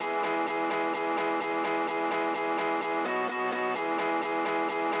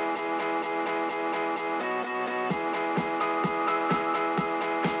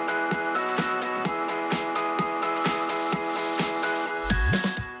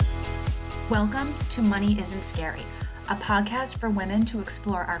Welcome to Money Isn't Scary, a podcast for women to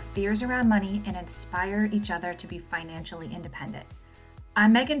explore our fears around money and inspire each other to be financially independent.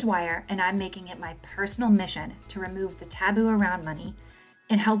 I'm Megan Dwyer, and I'm making it my personal mission to remove the taboo around money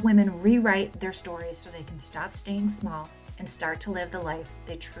and help women rewrite their stories so they can stop staying small and start to live the life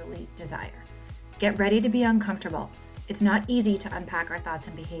they truly desire. Get ready to be uncomfortable. It's not easy to unpack our thoughts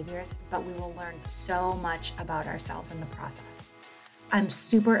and behaviors, but we will learn so much about ourselves in the process. I'm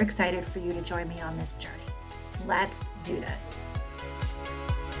super excited for you to join me on this journey. Let's do this.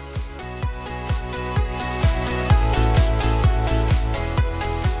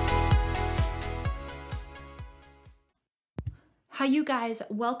 Hi, you guys.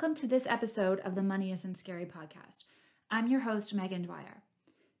 Welcome to this episode of the Money Isn't Scary podcast. I'm your host, Megan Dwyer.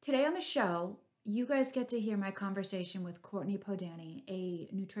 Today on the show, you guys get to hear my conversation with Courtney Podany, a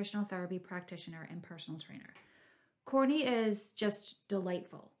nutritional therapy practitioner and personal trainer. Courtney is just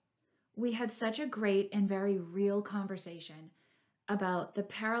delightful. We had such a great and very real conversation about the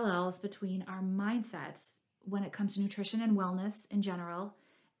parallels between our mindsets when it comes to nutrition and wellness in general,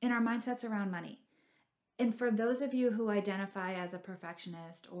 and our mindsets around money. And for those of you who identify as a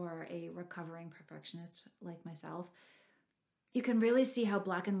perfectionist or a recovering perfectionist like myself, you can really see how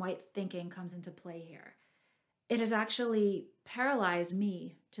black and white thinking comes into play here. It has actually paralyzed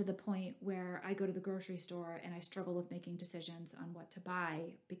me to the point where I go to the grocery store and I struggle with making decisions on what to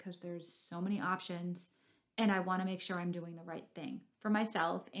buy because there's so many options and I want to make sure I'm doing the right thing for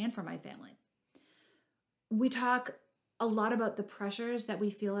myself and for my family. We talk a lot about the pressures that we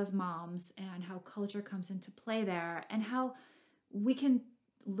feel as moms and how culture comes into play there and how we can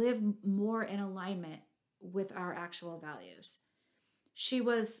live more in alignment with our actual values. She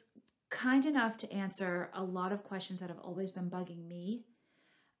was kind enough to answer a lot of questions that have always been bugging me.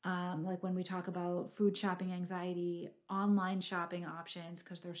 Like when we talk about food shopping anxiety, online shopping options,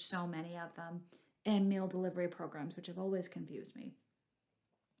 because there's so many of them, and meal delivery programs, which have always confused me.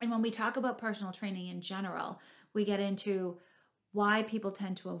 And when we talk about personal training in general, we get into why people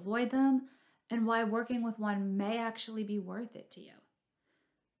tend to avoid them and why working with one may actually be worth it to you.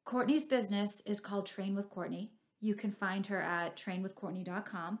 Courtney's business is called Train with Courtney. You can find her at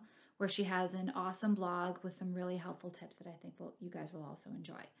trainwithcourtney.com, where she has an awesome blog with some really helpful tips that I think you guys will also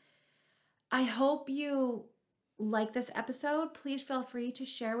enjoy. I hope you like this episode. Please feel free to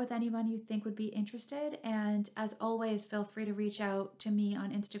share with anyone you think would be interested. And as always, feel free to reach out to me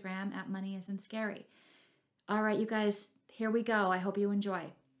on Instagram at Money Isn't Scary. All right, you guys, here we go. I hope you enjoy.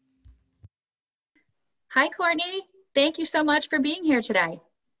 Hi, Courtney. Thank you so much for being here today.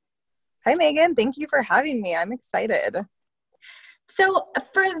 Hi, Megan. Thank you for having me. I'm excited. So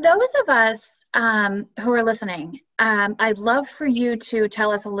for those of us who are listening, I'd love for you to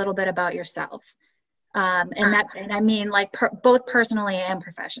tell us a little bit about yourself. And I mean like both personally and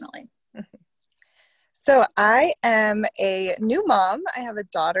professionally. So I am a new mom. I have a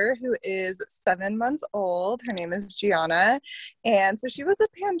daughter who is 7 months old. Her name is Gianna. And so she was a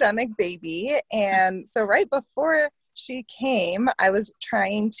pandemic baby. And so right before she came, I was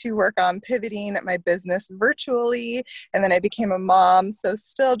trying to work on pivoting my business virtually, and then I became a mom, so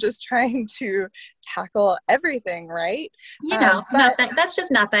still just trying to tackle everything, right? That's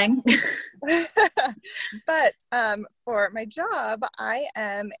just nothing. But for my job, I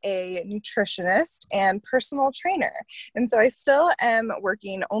am a nutritionist and personal trainer, and so I still am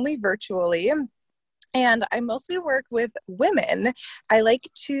working only virtually. And I mostly work with women. I like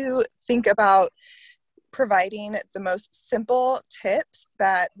to think about providing the most simple tips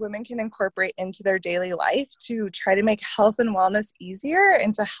that women can incorporate into their daily life to try to make health and wellness easier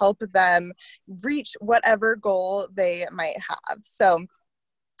and to help them reach whatever goal they might have. So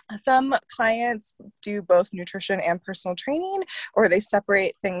some clients do both nutrition and personal training, or they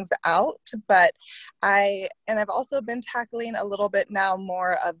separate things out, but I've also been tackling a little bit now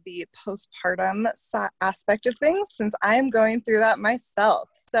more of the postpartum aspect of things since I'm going through that myself.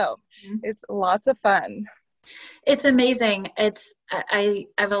 So It's lots of fun. It's amazing.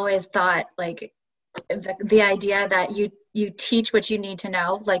 I've always thought like the idea that you teach what you need to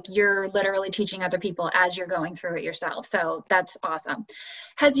know, like you're literally teaching other people as you're going through it yourself. So that's awesome.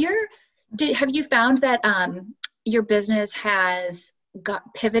 Have you found that your business has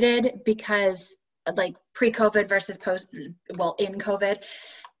got pivoted because like pre-COVID versus in COVID,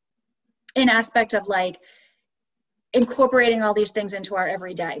 an aspect of like incorporating all these things into our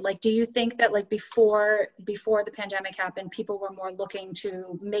everyday? Like, do you think that like before the pandemic happened, people were more looking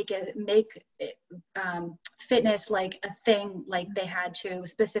to make fitness like a thing, like they had to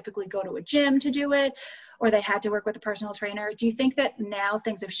specifically go to a gym to do it, or they had to work with a personal trainer? Do you think that now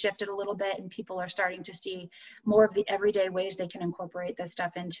things have shifted a little bit and people are starting to see more of the everyday ways they can incorporate this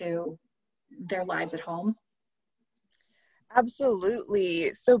stuff into their lives at home?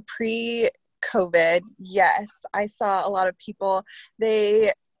 Absolutely. So pre-COVID, yes, I saw a lot of people,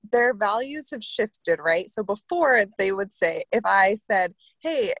 their values have shifted, right? So before they would say, if I said,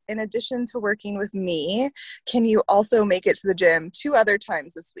 hey, in addition to working with me, can you also make it to the gym 2 other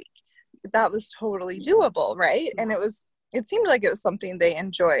times this week? That was totally doable, right? And it seemed like it was something they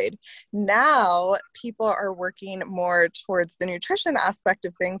enjoyed. Now people are working more towards the nutrition aspect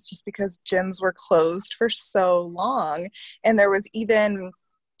of things just because gyms were closed for so long. And there was even,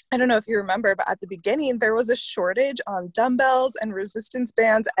 I don't know if you remember, but at the beginning, there was a shortage on dumbbells and resistance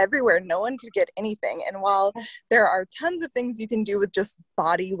bands everywhere. No one could get anything. And while there are tons of things you can do with just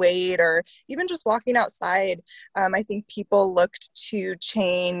body weight or even just walking outside, I think people looked to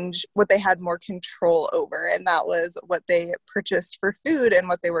change what they had more control over. And that was what they purchased for food and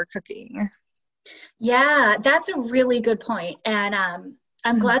what they were cooking. Yeah, that's a really good point. And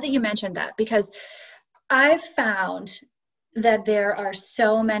I'm glad that you mentioned that, because I've found that there are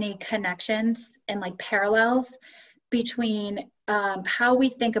so many connections and like parallels between how we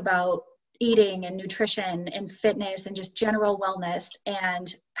think about eating and nutrition and fitness and just general wellness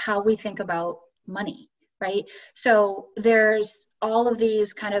and how we think about money, right? So there's all of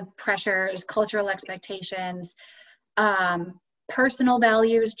these kind of pressures, cultural expectations, personal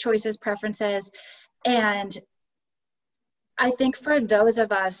values, choices, preferences. And I think for those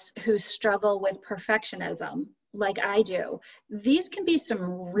of us who struggle with perfectionism, like I do, these can be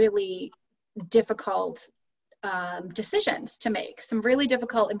some really difficult decisions to make, some really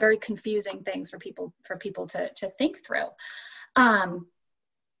difficult and very confusing things for people to think through.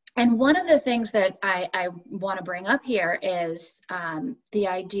 And one of the things that I want to bring up here is the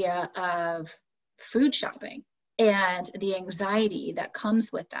idea of food shopping and the anxiety that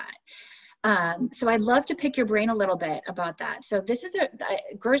comes with that. So I'd love to pick your brain a little bit about that. So this is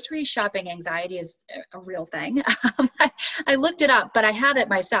grocery shopping anxiety is a real thing. I looked it up, but I have it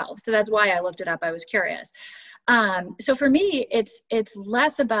myself. So that's why I looked it up. I was curious. So for me, it's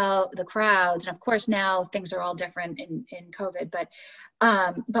less about the crowds. And of course now things are all different in COVID,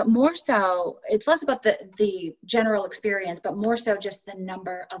 but more so it's less about the general experience, but more so just the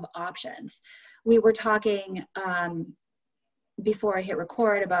number of options. We were talking, before I hit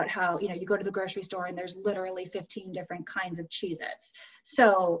record about how, you go to the grocery store and there's literally 15 different kinds of Cheez-Its.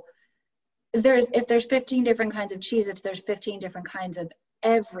 So if there's 15 different kinds of Cheez-Its, there's 15 different kinds of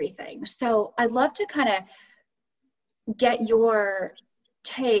everything. So I'd love to kind of get your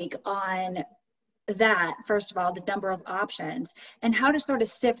take on that, first of all, the number of options and how to sort of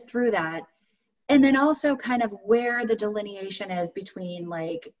sift through that. And then also kind of where the delineation is between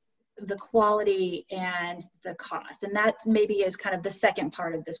like the quality and the cost. And that maybe is kind of the second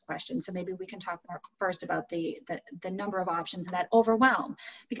part of this question. So maybe we can talk more first about the number of options and that overwhelm,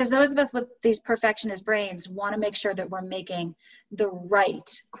 because those of us with these perfectionist brains want to make sure that we're making the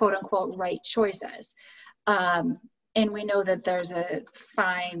right, quote unquote, right choices. And we know that there's a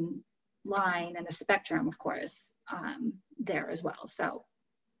fine line and a spectrum, of course, there as well. So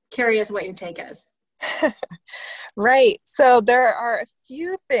curious what your take is. Right. So there are a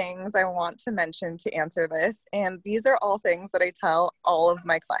few things I want to mention to answer this, and these are all things that I tell all of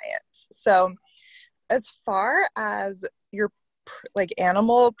my clients. So as far as your like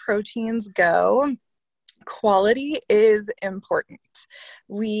animal proteins go, quality is important.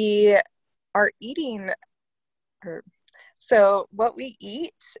 We are eating, so what we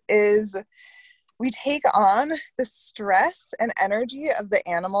eat is we take on the stress and energy of the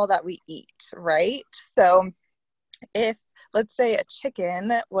animal that we eat, right? So if, let's say, a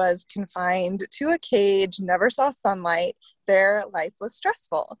chicken was confined to a cage, never saw sunlight, their life was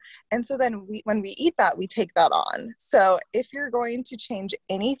stressful. And so then when we eat that, we take that on. So if you're going to change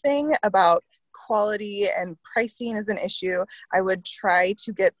anything about quality and pricing is an issue, I would try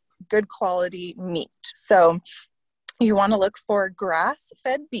to get good quality meat. So you want to look for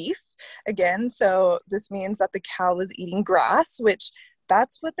grass-fed beef. Again, so this means that the cow is eating grass, which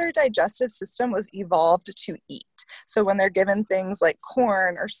that's what their digestive system was evolved to eat. So when they're given things like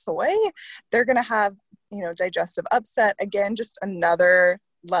corn or soy, they're going to have, digestive upset. Again, just another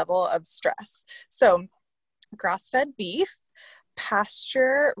level of stress. So grass-fed beef,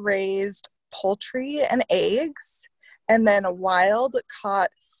 pasture-raised poultry and eggs, and then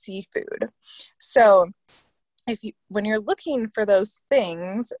wild-caught seafood. So when you're looking for those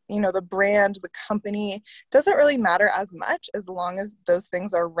things, the brand, the company doesn't really matter as much as long as those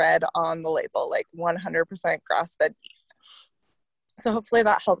things are read on the label, like 100% grass-fed beef. So hopefully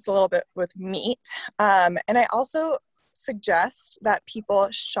that helps a little bit with meat. And I also suggest that people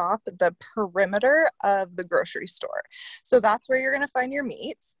shop the perimeter of the grocery store. So that's where you're going to find your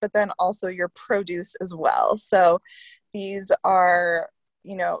meats, but then also your produce as well. So these are,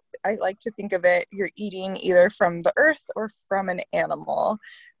 I like to think of it, you're eating either from the earth or from an animal.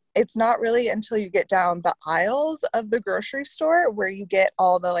 It's not really until you get down the aisles of the grocery store where you get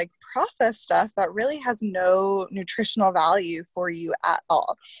all the like processed stuff that really has no nutritional value for you at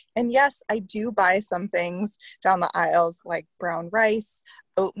all. And yes, I do buy some things down the aisles like brown rice,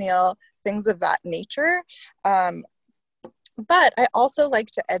 oatmeal, things of that nature. But I also like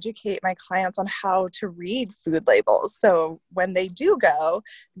to educate my clients on how to read food labels. So when they do go,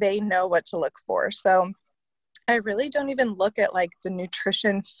 they know what to look for. So I really don't even look at like the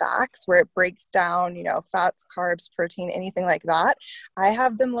nutrition facts where it breaks down, fats, carbs, protein, anything like that. I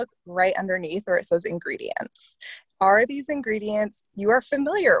have them look right underneath where it says ingredients. Are these ingredients you are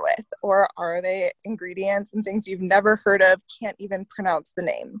familiar with, or are they ingredients and things you've never heard of, can't even pronounce the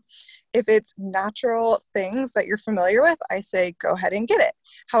name? If it's natural things that you're familiar with, I say go ahead and get it.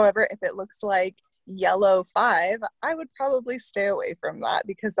 However, if it looks like yellow 5, I would probably stay away from that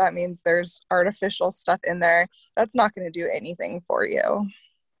because that means there's artificial stuff in there that's not going to do anything for you.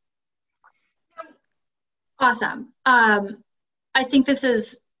 Awesome. I think this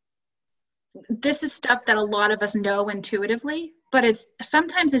is stuff that a lot of us know intuitively, but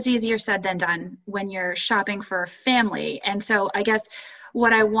sometimes it's easier said than done when you're shopping for a family. And so I guess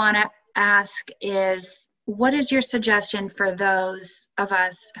what I want to ask is, what is your suggestion for those of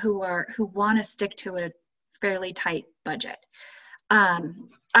us who want to stick to a fairly tight budget?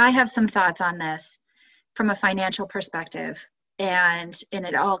 I have some thoughts on this from a financial perspective, and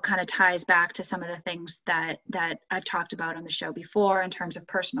it all kind of ties back to some of the things that I've talked about on the show before in terms of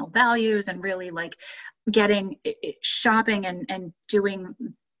personal values and really like getting shopping and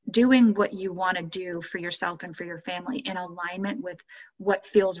doing what you want to do for yourself and for your family in alignment with what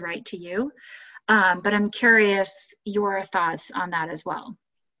feels right to you. But I'm curious your thoughts on that as well.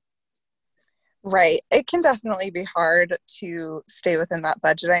 Right. It can definitely be hard to stay within that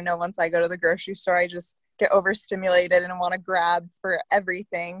budget. I know once I go to the grocery store, I just get overstimulated and want to grab for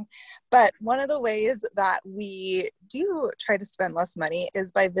everything. But one of the ways that we do try to spend less money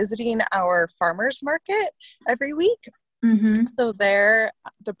is by visiting our farmers market every week. Mm-hmm. So there,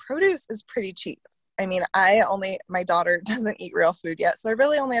 the produce is pretty cheap. I mean, my daughter doesn't eat real food yet, so I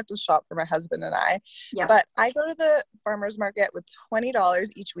really only have to shop for my husband and I. Yeah. But I go to the farmer's market with $20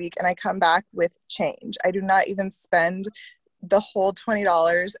 each week, and I come back with change. I do not even spend the whole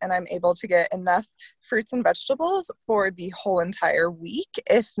 $20, and I'm able to get enough fruits and vegetables for the whole entire week,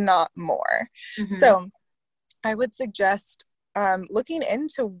 if not more. Mm-hmm. So I would suggest looking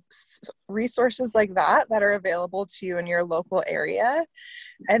into resources like that are available to you in your local area.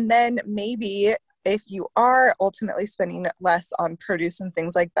 And then maybe if you are ultimately spending less on produce and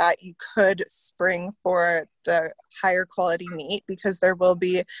things like that, you could spring for the higher quality meat because there will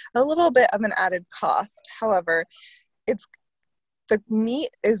be a little bit of an added cost. However, the meat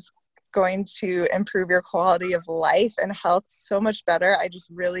is going to improve your quality of life and health so much better. I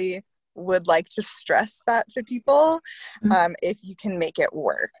just really would like to stress that to people, if you can make it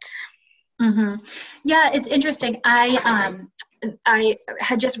work. Mm-hmm. Yeah, it's interesting. I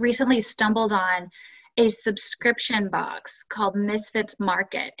had just recently stumbled on a subscription box called Misfits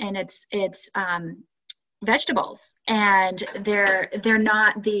Market, and it's vegetables, and they're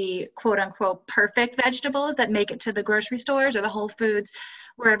not the quote unquote perfect vegetables that make it to the grocery stores or the Whole Foods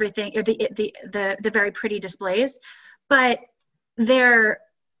where everything, or the very pretty displays, but they're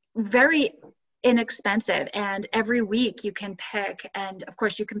very inexpensive, and every week you can pick, and of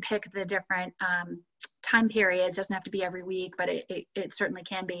course you can pick the different time periods. It doesn't have to be every week, but it certainly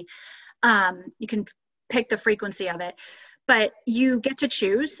can be. You can pick the frequency of it, but you get to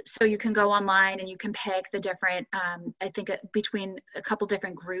choose. So you can go online and you can pick the different, I think between a couple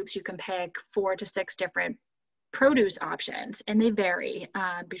different groups, you can pick 4 to 6 different produce options, and they vary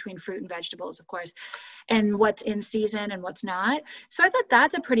between fruit and vegetables, of course, and what's in season and what's not. So I thought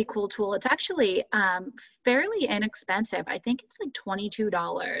that's a pretty cool tool. It's actually fairly inexpensive. I think it's like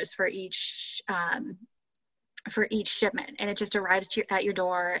 $22 for each shipment, and it just arrives at your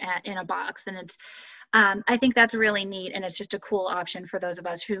door in a box. And it's I think that's really neat, and it's just a cool option for those of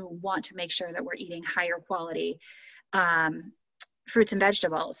us who want to make sure that we're eating higher quality fruits and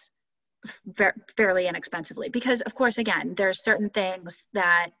vegetables fairly inexpensively. Because of course, again, there's certain things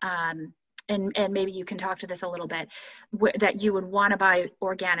that and maybe you can talk to this a little bit, that you would want to buy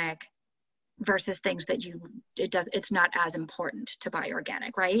organic versus things that it's not as important to buy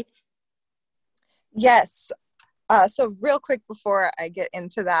organic, right? Yes. So real quick before I get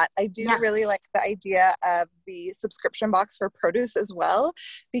into that, I do really like the idea of the subscription box for produce as well,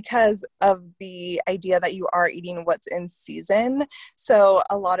 because of the idea that you are eating what's in season. So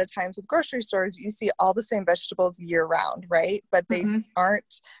a lot of times with grocery stores, you see all the same vegetables year round, right? But they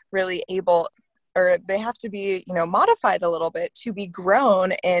aren't really able, or they have to be, modified a little bit to be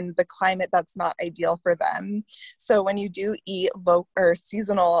grown in the climate that's not ideal for them. So when you do eat local or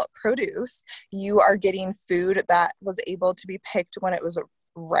seasonal produce, you are getting food that was able to be picked when it was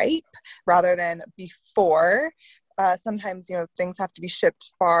ripe rather than before. Sometimes, things have to be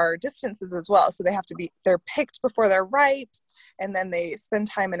shipped far distances as well. So they're picked before they're ripe, and then they spend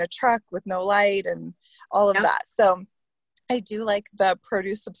time in a truck with no light and all of that. So I do like the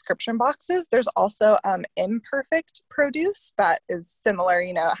produce subscription boxes. There's also imperfect produce that is similar,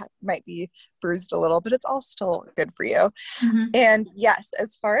 might be bruised a little, but it's all still good for you. And yes,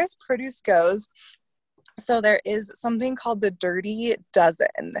 as far as produce goes, so there is something called the Dirty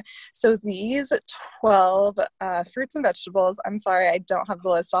Dozen. So these 12 fruits and vegetables, I'm sorry, I don't have the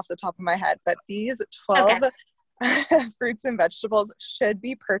list off the top of my head, but these 12 fruits and vegetables should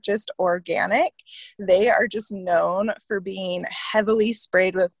be purchased organic. They are just known for being heavily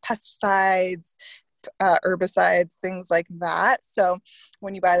sprayed with pesticides, herbicides, things like that. So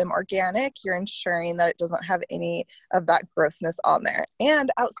when you buy them organic, you're ensuring that it doesn't have any of that grossness on there.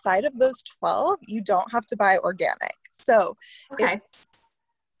 And outside of those 12, you don't have to buy organic. So it's,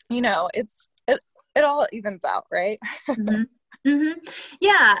 it all evens out, right?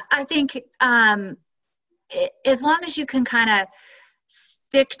 Yeah, I think as long as you can kind of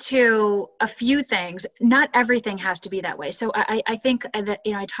stick to a few things, not everything has to be that way. So I think that,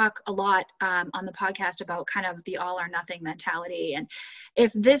 I talk a lot on the podcast about kind of the all or nothing mentality. And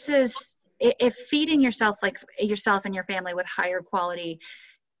if feeding yourself and your family with higher quality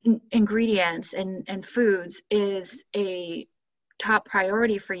ingredients and foods is a top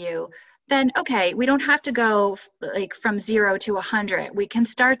priority for you, then okay, we don't have to go from 0 to 100. We can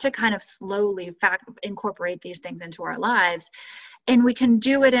start to kind of slowly incorporate these things into our lives, and we can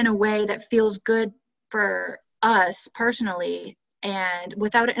do it in a way that feels good for us personally, and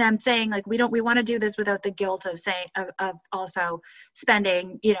without it. And I'm saying we want to do this without the guilt of also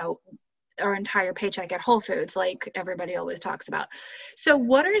spending, our entire paycheck at Whole Foods, like everybody always talks about. So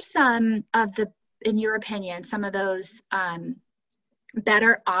what are some of in your opinion, some of those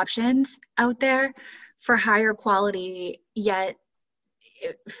better options out there for higher quality yet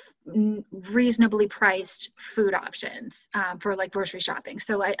reasonably priced food options for grocery shopping?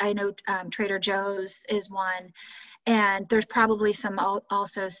 So I know Trader Joe's is one, and there's probably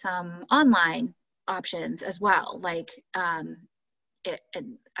also some online options as well, I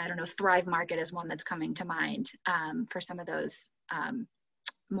don't know, Thrive Market is one that's coming to mind for some of those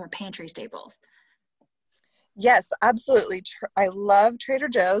more pantry staples. Yes, absolutely. I love Trader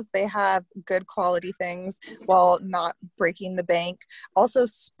Joe's. They have good quality things while not breaking the bank. Also,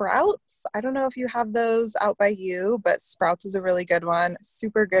 Sprouts. I don't know if you have those out by you, but Sprouts is a really good one.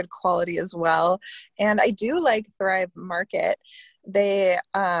 Super good quality as well. And I do like Thrive Market. They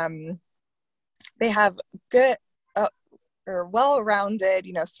have good or well-rounded,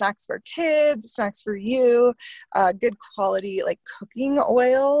 snacks for kids, snacks for you, good quality cooking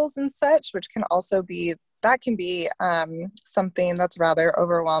oils and such, which can also be something that's rather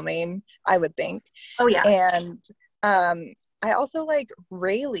overwhelming, I would think. Oh, yeah. And I also like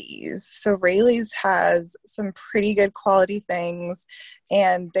Rayleigh's. So Rayleigh's has some pretty good quality things,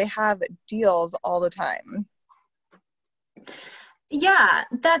 and they have deals all the time. Yeah,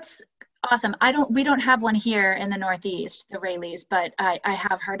 that's awesome. We don't have one here in the Northeast, the Rayleigh's, but I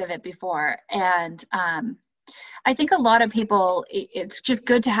have heard of it before. And I think a lot of people, it's just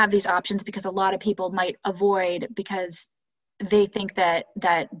good to have these options, because a lot of people might avoid because they think that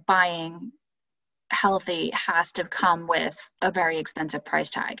buying healthy has to come with a very expensive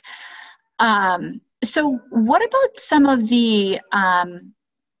price tag. So what about some of the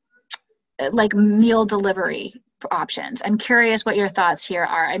meal delivery options? I'm curious what your thoughts here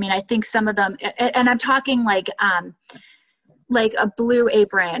are. I mean, I think some of them, and I'm talking like a Blue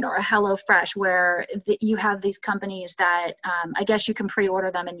Apron or a HelloFresh, where you have these companies that I guess you can pre-order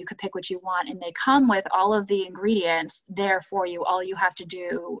them and you can pick what you want, and they come with all of the ingredients there for you. All you have to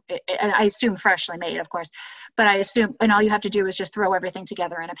do, and I assume freshly made, of course, but and all you have to do is just throw everything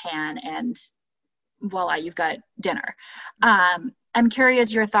together in a pan, and voila, you've got dinner. I'm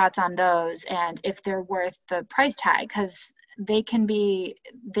curious your thoughts on those, and if they're worth the price tag, because they can be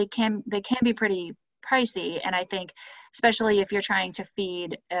pretty pricey. And I think, especially if you're trying to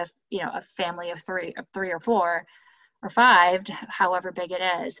feed a family of three or four or five, however big it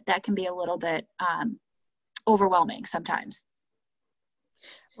is, that can be a little bit overwhelming sometimes.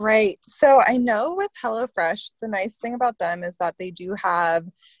 Right. So I know with HelloFresh, the nice thing about them is that they do have,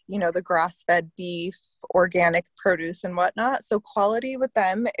 the grass-fed beef, organic produce and whatnot. So quality with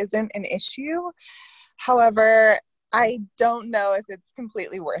them isn't an issue. However, I don't know if it's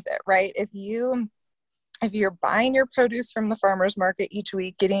completely worth it, right? If you're buying your produce from the farmer's market each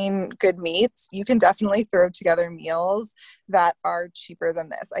week, getting good meats, you can definitely throw together meals that are cheaper than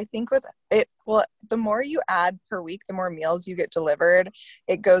this. I think with it, well, the more you add per week, the more meals you get delivered,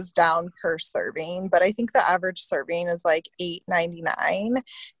 it goes down per serving. But I think the average serving is like $8.99.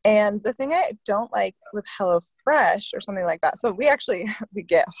 And the thing I don't like with HelloFresh or something like that, so we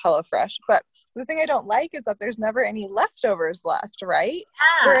get HelloFresh, but the thing I don't like is that there's never any leftovers left, right?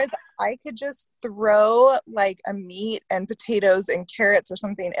 Yeah. Whereas I could just throw like a meat and potatoes and carrots or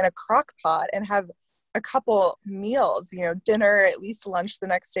something in a crock pot and have a couple meals, dinner, at least lunch the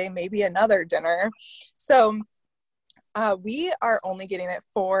next day, maybe another dinner. So we are only getting it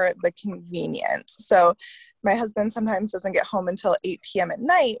for the convenience. So my husband sometimes doesn't get home until 8 p.m. at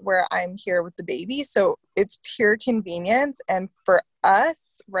night where I'm here with the baby. So it's pure convenience. And for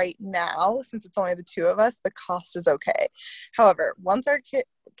us right now, since it's only the two of us, the cost is okay. However, once our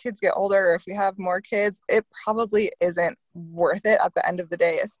kids get older, or if we have more kids, it probably isn't worth it at the end of the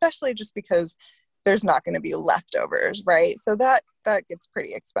day, especially just because there's not going to be leftovers, right? So that gets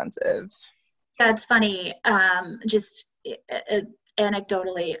pretty expensive. Yeah, it's funny. Just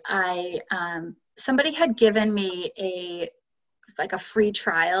anecdotally, somebody had given me a free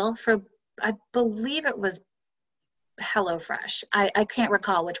trial for, I believe it was HelloFresh. I can't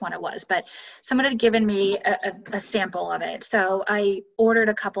recall which one it was, but someone had given me a sample of it. So I ordered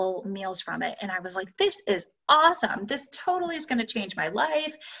a couple meals from it and I was like, this is awesome. This totally is going to change my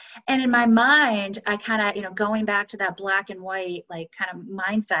life. And in my mind, I kind of, going back to that black and white, like kind of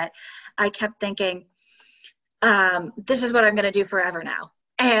mindset, I kept thinking, this is what I'm going to do forever now.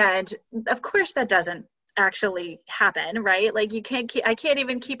 And of course that doesn't actually happen, right? Like I can't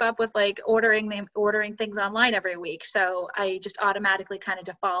even keep up with like ordering things online every week. So I just automatically kind of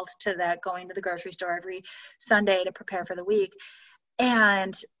default to that, going to the grocery store every Sunday to prepare for the week.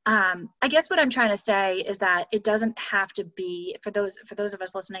 And I guess what I'm trying to say is that it doesn't have to be, for those of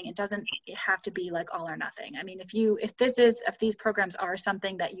us listening, it doesn't have to be like all or nothing. I mean, if these programs are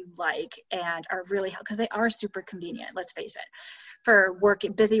something that you like and are really, because they are super convenient, let's face it, for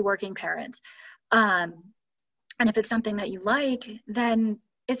busy working parents. And if it's something that you like, then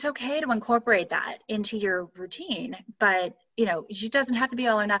it's okay to incorporate that into your routine. But, it doesn't have to be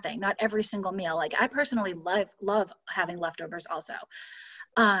all or nothing, not every single meal. Like I personally love having leftovers also.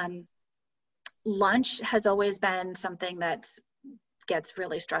 Lunch has always been something that gets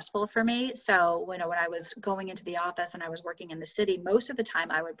really stressful for me. So when I was going into the office and I was working in the city, most of the time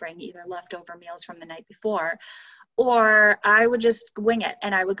I would bring either leftover meals from the night before, or I would just wing it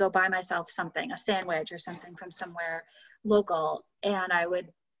and I would go buy myself something, a sandwich or something from somewhere local, and I would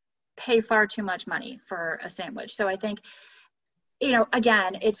pay far too much money for a sandwich. So I think,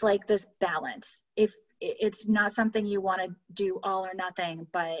 again, it's like this balance. If it's not something you want to do all or nothing,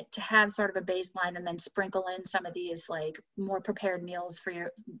 but to have sort of a baseline and then sprinkle in some of these like more prepared meals for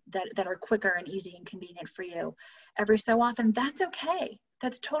that are quicker and easy and convenient for you every so often, that's okay.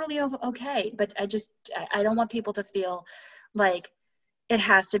 That's totally okay. But I don't want people to feel like it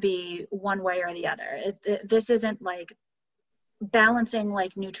has to be one way or the other. This isn't like balancing,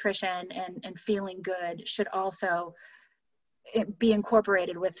 like nutrition and feeling good should also be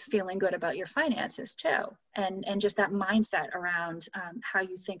incorporated with feeling good about your finances too. And just that mindset around how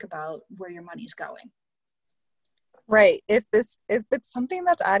you think about where your money's going. Right. If it's something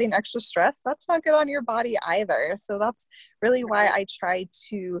that's adding extra stress, that's not good on your body either. So that's really why I try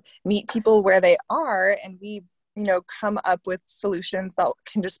to meet people where they are, and we, come up with solutions that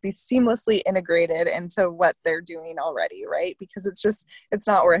can just be seamlessly integrated into what they're doing already, right? Because it's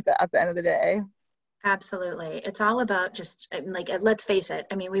not worth it at the end of the day. Absolutely. It's all about just like, let's face it.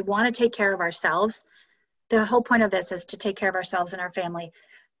 I mean, we want to take care of ourselves. The whole point of this is to take care of ourselves and our family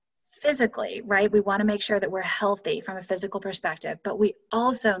physically, right? We want to make sure that we're healthy from a physical perspective, but we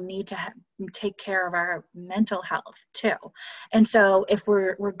also need to take care of our mental health too. And so if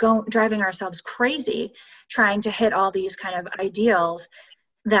we're driving ourselves crazy, trying to hit all these kind of ideals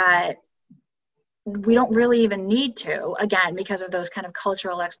that we don't really even need to, again, because of those kind of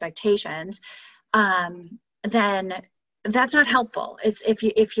cultural expectations, then that's not helpful. It's if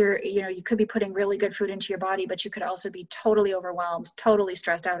you're, you could be putting really good food into your body, but you could also be totally overwhelmed, totally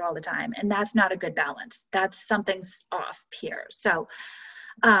stressed out all the time. And that's not a good balance. Something's off here. So,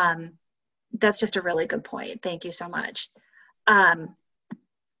 that's just a really good point. Thank you so much.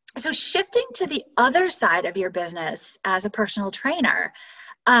 So shifting to the other side of your business as a personal trainer,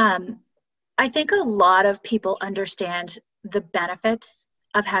 I think a lot of people understand the benefits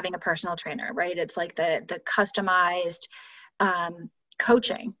of having a personal trainer, right? It's like the customized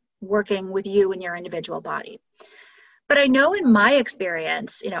coaching, working with you and your individual body. But I know in my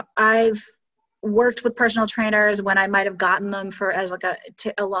experience, I've worked with personal trainers when I might have gotten them for as like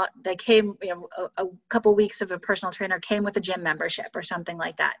a lot. They came, a couple weeks of a personal trainer came with a gym membership or something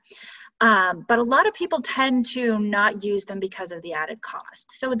like that. But a lot of people tend to not use them because of the added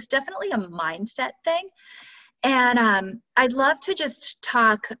cost. So it's definitely a mindset thing. And I'd love to just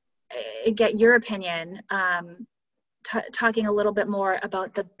get your opinion, talking a little bit more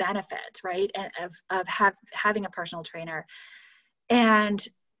about the benefits, right, of having a personal trainer, and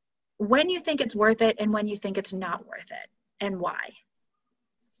when you think it's worth it and when you think it's not worth it, and why.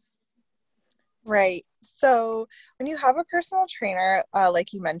 Right. So when you have a personal trainer,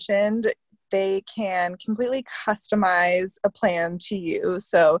 like you mentioned, they can completely customize a plan to you.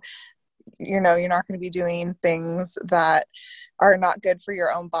 So, you're not going to be doing things that are not good for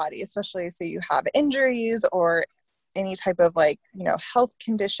your own body, especially say you have injuries or any type of health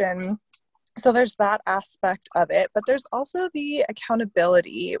condition. So there's that aspect of it, but there's also the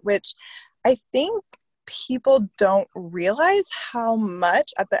accountability, which I think people don't realize how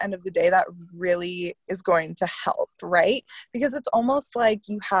much at the end of the day that really is going to help, right? Because it's almost like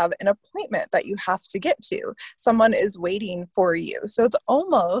you have an appointment that you have to get to. Someone is waiting for you. So it's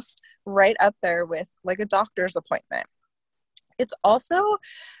almost right up there with like a doctor's appointment. It's also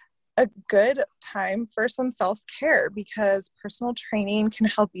a good time for some self-care because personal training can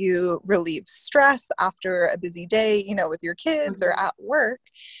help you relieve stress after a busy day, with your kids or at work.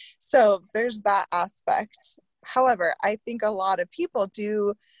 So there's that aspect. However, I think a lot of people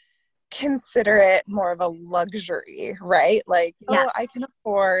do consider it more of a luxury, right? Like, Yes. I can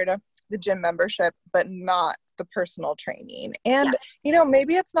afford the gym membership, but not the personal training. And,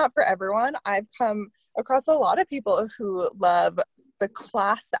 maybe it's not for everyone. I've come across a lot of people who love the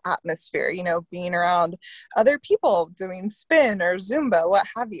class atmosphere, being around other people doing spin or Zumba, what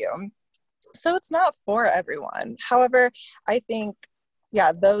have you. So it's not for everyone. However, I think,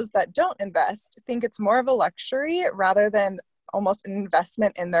 those that don't invest think it's more of a luxury rather than almost an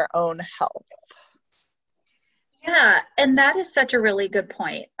investment in their own health. Yeah, and that is such a really good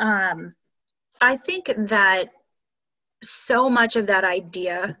point. I think that so much of that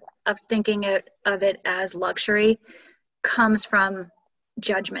idea of thinking of it as luxury comes from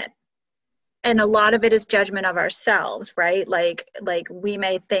judgment. And a lot of it is judgment of ourselves, right? Like we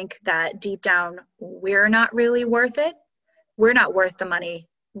may think that deep down we're not really worth it. We're not worth the money.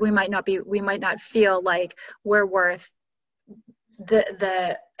 We might not feel like we're worth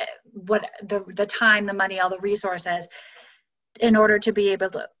the time, the money, all the resources in order to be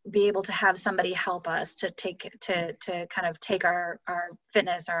able to have somebody help us to kind of take our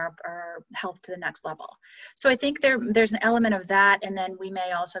fitness or our health to the next level. So I think there's an element of that, and then we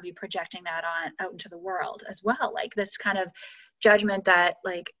may also be projecting that out into the world as well, like this kind of judgment that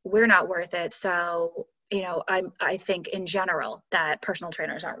like we're not worth it. So I think in general that personal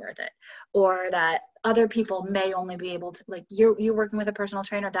trainers aren't worth it, or that other people may only be able to, like, you're working with a personal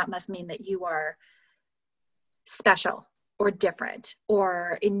trainer, that must mean that you are special or different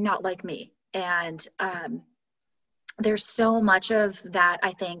or not like me. And there's so much of that,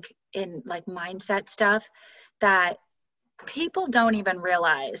 I think, in like mindset stuff that people don't even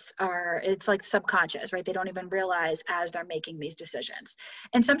realize, it's like subconscious, right? They don't even realize as they're making these decisions.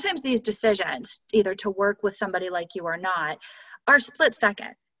 And sometimes these decisions, either to work with somebody like you or not, are split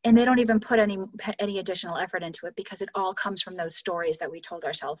second. And they don't even put any additional effort into it because it all comes from those stories that we told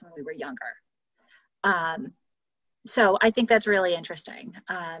ourselves when we were younger. So I think that's really interesting,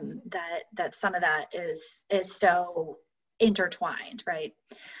 that some of that is so intertwined, right?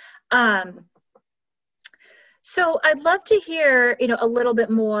 So I'd love to hear, a little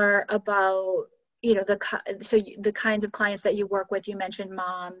bit more about, the kinds of clients that you work with. You mentioned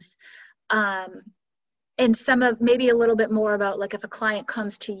moms, and maybe a little bit more about, like, if a client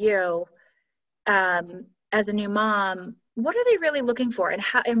comes to you as a new mom, what are they really looking for,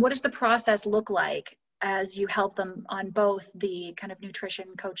 and what does the process look like as you help them on both the kind of nutrition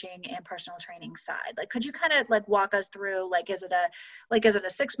coaching and personal training side? Like, could you kind of like walk us through, is it a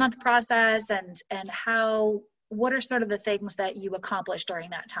 6-month process, and what are sort of the things that you accomplish during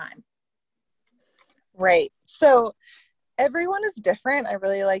that time? Right. So everyone is different. I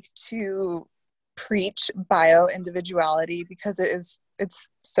really like to preach bio individuality because it's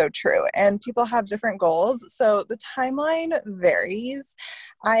so true, and people have different goals. So the timeline varies.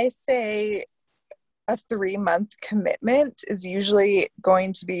 I say a 3-month commitment is usually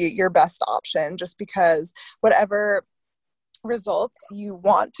going to be your best option, just because whatever results you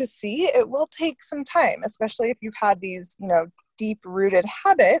want to see, it will take some time, especially if you've had these, deep rooted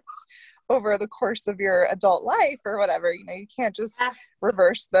habits over the course of your adult life or whatever. You can't just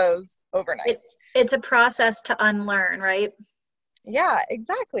reverse those overnight. It's a process to unlearn, right? Yeah,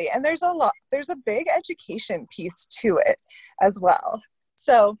 exactly. And there's a big education piece to it as well.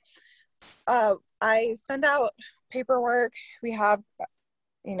 So I send out paperwork. We have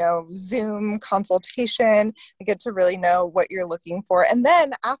Zoom consultation. I get to really know what you're looking for. And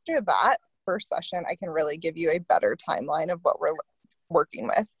then after that first session, I can really give you a better timeline of what we're working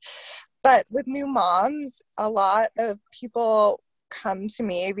with. But with new moms, a lot of people come to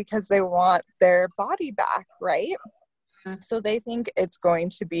me because they want their body back, right? Mm-hmm. So they think it's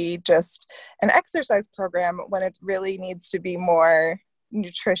going to be just an exercise program when it really needs to be more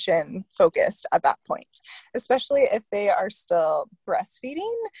nutrition focused at that point, especially if they are still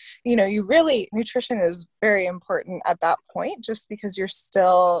breastfeeding. Nutrition is very important at that point, just because you're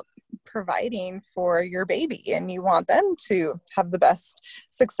still providing for your baby and you want them to have the best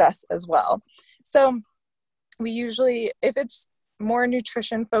success as well. So we usually, if it's more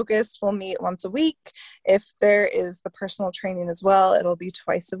nutrition focused, we'll meet once a week. If there is the personal training as well, it'll be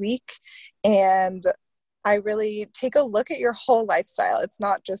twice a week. And I really take a look at your whole lifestyle. It's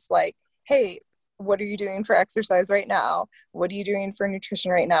not just like, hey, what are you doing for exercise right now? What are you doing for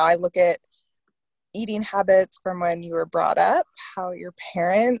nutrition right now? I look at eating habits from when you were brought up, how your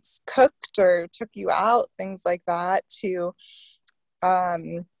parents cooked or took you out, things like that, to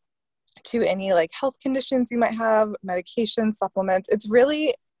any like health conditions you might have, medication, supplements. It's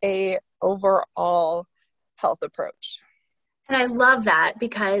really a overall health approach. And I love that,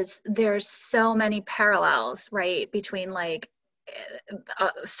 because there's so many parallels, right, between like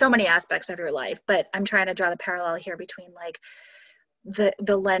so many aspects of your life. But I'm trying to draw the parallel here between like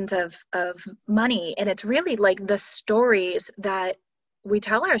the lens of money. And it's really like the stories that we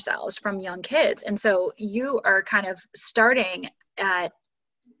tell ourselves from young kids. And so you are kind of starting at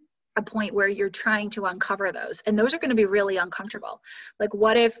a point where you're trying to uncover those, and those are going to be really uncomfortable. Like,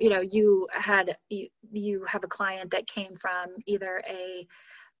 what if you have a client that came from either a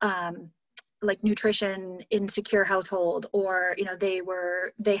like nutrition insecure household, or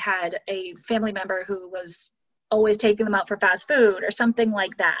they had a family member who was always taking them out for fast food or something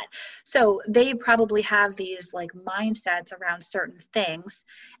like that. So they probably have these like mindsets around certain things,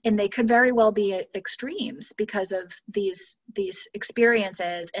 and they could very well be extremes because of these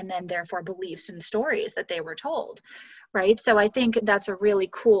experiences, and then therefore beliefs and stories that they were told, right? So I think that's a really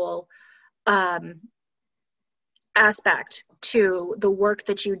cool aspect to the work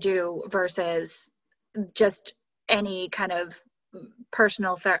that you do versus just any kind of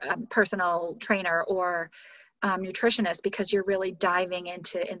personal trainer or nutritionist, because you're really diving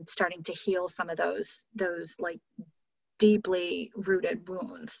into and starting to heal some of those like deeply rooted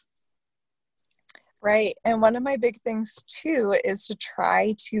wounds. Right. And one of my big things too is to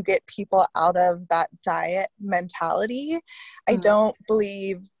try to get people out of that diet mentality. I don't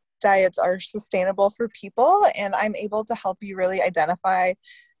believe diets are sustainable for people, and I'm able to help you really identify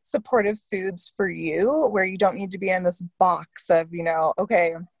supportive foods for you, where you don't need to be in this box of,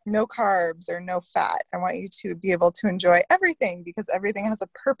 okay, no carbs or no fat. I want you to be able to enjoy everything, because everything has a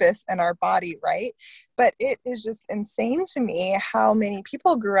purpose in our body, right? But it is just insane to me how many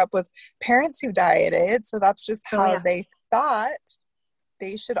people grew up with parents who dieted, so that's just how they thought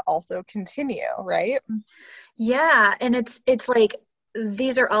they should also continue, right? Yeah, and it's like,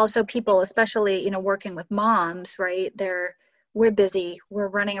 these are also people, especially, working with moms, right? We're busy, we're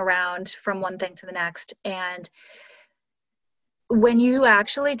running around from one thing to the next. And when you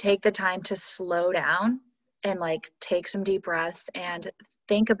actually take the time to slow down and like take some deep breaths and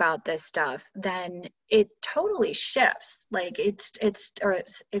think about this stuff, then it totally shifts. Like or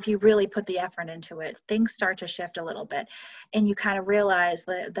if you really put the effort into it, things start to shift a little bit, and you kind of realize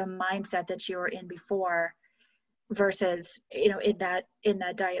the mindset that you were in before versus, in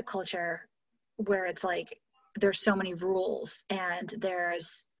that diet culture where it's like, there's so many rules, and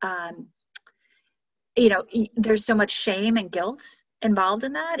there's there's so much shame and guilt involved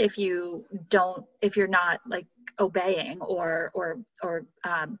in that if you're not like obeying or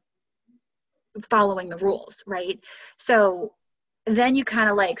following the rules, right? So then you kind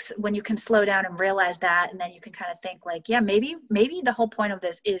of like, when you can slow down and realize that, and then you can kind of think like, yeah, maybe the whole point of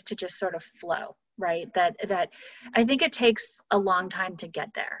this is to just sort of flow, right? That I think it takes a long time to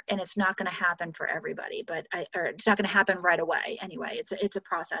get there, and it's not going to happen for everybody, or it's not going to happen right away anyway. It's a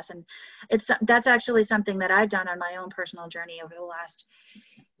process, and that's actually something that I've done on my own personal journey over the last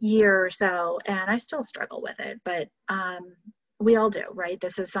year or so, and I still struggle with it, but we all do, right?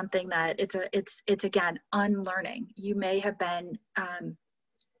 This is something that it's again, unlearning. You may have been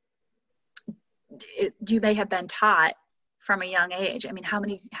taught from a young age. I mean, how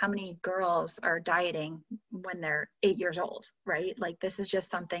many girls are dieting when they're 8 years old, right? Like, this is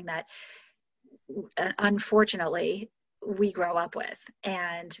just something that unfortunately we grow up with,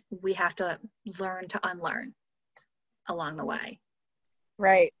 and we have to learn to unlearn along the way.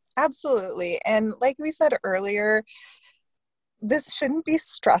 Right. Absolutely. And like we said earlier, this shouldn't be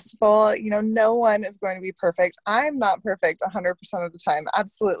stressful. No one is going to be perfect. I'm not perfect 100% of the time.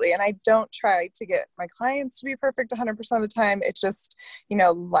 Absolutely. And I don't try to get my clients to be perfect 100% of the time. It's just,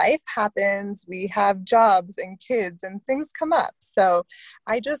 life happens. We have jobs and kids and things come up. So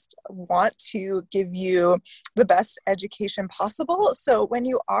I just want to give you the best education possible. So when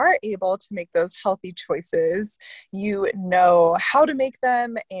you are able to make those healthy choices, you know how to make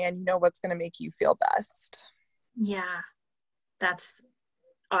them and you know what's going to make you feel best. Yeah. That's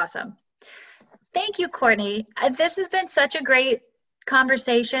awesome. Thank you, Courtney. This has been such a great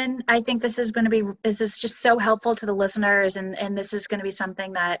conversation. I think this is just so helpful to the listeners, and this is going to be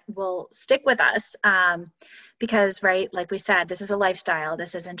something that will stick with us, because, right, like we said, this is a lifestyle.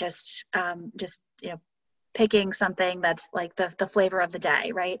 This isn't just picking something that's like the flavor of the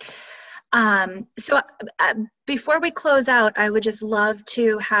day, right? So before we close out, I would just love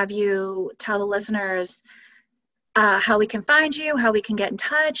to have you tell the listeners how we can find you, how we can get in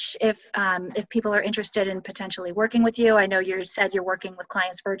touch, if people are interested in potentially working with you. I know you said you're working with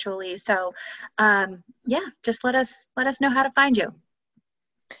clients virtually, so just let us know how to find you.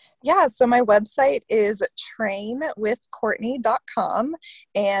 Yeah, so my website is trainwithcourtney.com,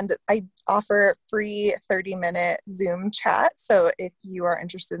 and I offer free 30-minute Zoom chat. So if you are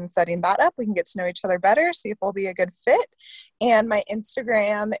interested in setting that up, we can get to know each other better, see if we'll be a good fit. And my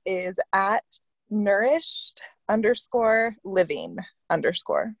Instagram is at nourished_living_.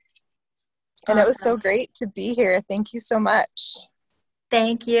 And it was so great to be here. Thank you so much.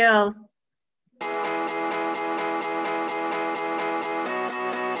 Thank you.